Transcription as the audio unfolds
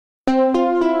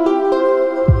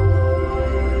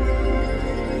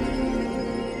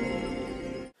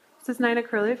This is Naina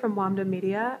Curley from Wamda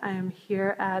Media. I am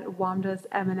here at Wamda's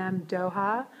M&M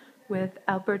Doha with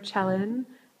Albert Chelin,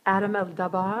 Adam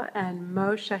El-Dabah, and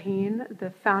Mo Shaheen,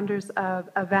 the founders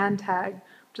of Avantag,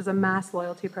 which is a mass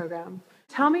loyalty program.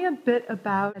 Tell me a bit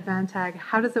about Avantag.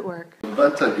 How does it work?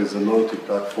 Avantag is a loyalty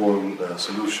platform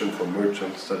solution for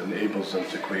merchants that enables them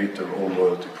to create their own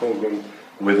loyalty program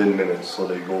within minutes. So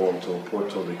they go onto a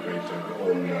portal, they create their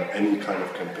own any kind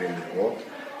of campaign they want,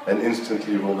 and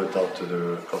instantly roll it out to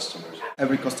their customers.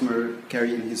 Every customer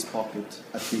carries in his pocket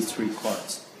at least 3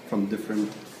 cards from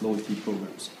different loyalty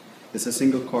programs. It's a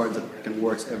single card that can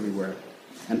work everywhere,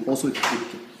 and also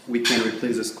we can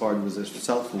replace this card with a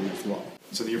cell phone as well.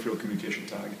 It's a near-field communication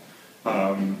tag.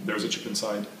 There's a chip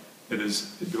inside.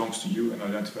 It belongs to you and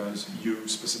identifies you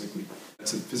specifically.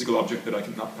 It's a physical object that I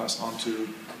cannot pass on to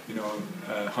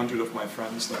 100 of my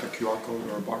friends, like a QR code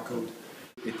or a barcode.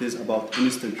 It is about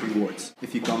instant rewards.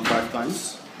 If you come 5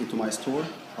 times into my store,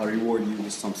 I'll reward you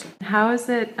with something. How is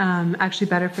it actually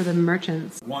better for the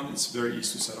merchants? One, it's very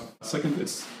easy to set up. Second,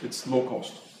 it's low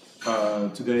cost.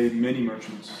 Today, many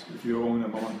merchants, if you own a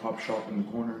mom-and-pop shop in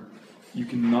the corner, you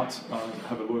cannot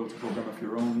have a loyalty program of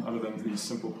your own other than these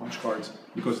simple punch cards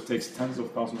because it takes tens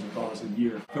of thousands of dollars a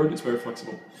year. Third, it's very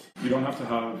flexible. You don't have to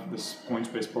have this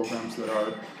points-based programs that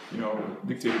are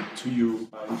dictated to you.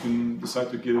 You can decide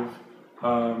to give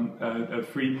a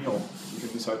free meal. You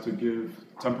can decide to give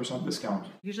 10% discount.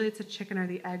 Usually it's a chicken or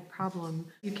the egg problem.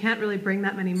 You can't really bring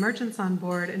that many merchants on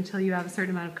board until you have a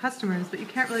certain amount of customers, but you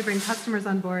can't really bring customers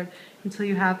on board until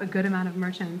you have a good amount of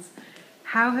merchants.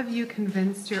 How have you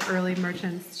convinced your early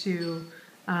merchants to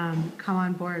come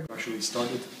on board? We actually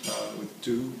started with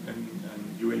 2 in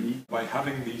UAE. By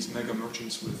having these mega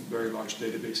merchants with very large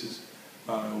databases,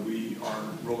 we are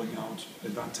rolling out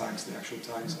avantag, the actual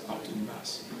tags, out in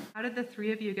mass. How did the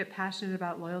 3 of you get passionate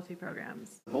about loyalty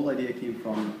programs? The whole idea came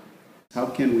from how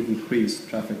can we increase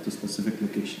traffic to specific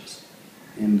locations.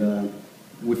 And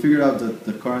we figured out that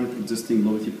the current existing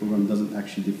loyalty program doesn't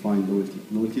actually define loyalty.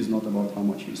 Loyalty is not about how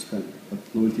much you spend, but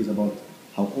loyalty is about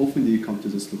how often do you come to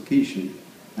this location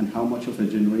and how much of a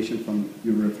generation from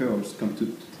your referrals come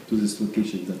to this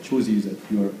location that shows you that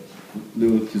you are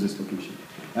loyal to this location.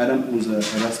 Adam owns a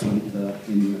restaurant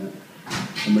in the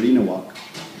Marina Walk,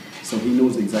 so he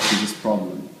knows exactly this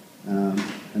problem,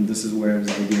 and this is where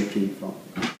the idea came from.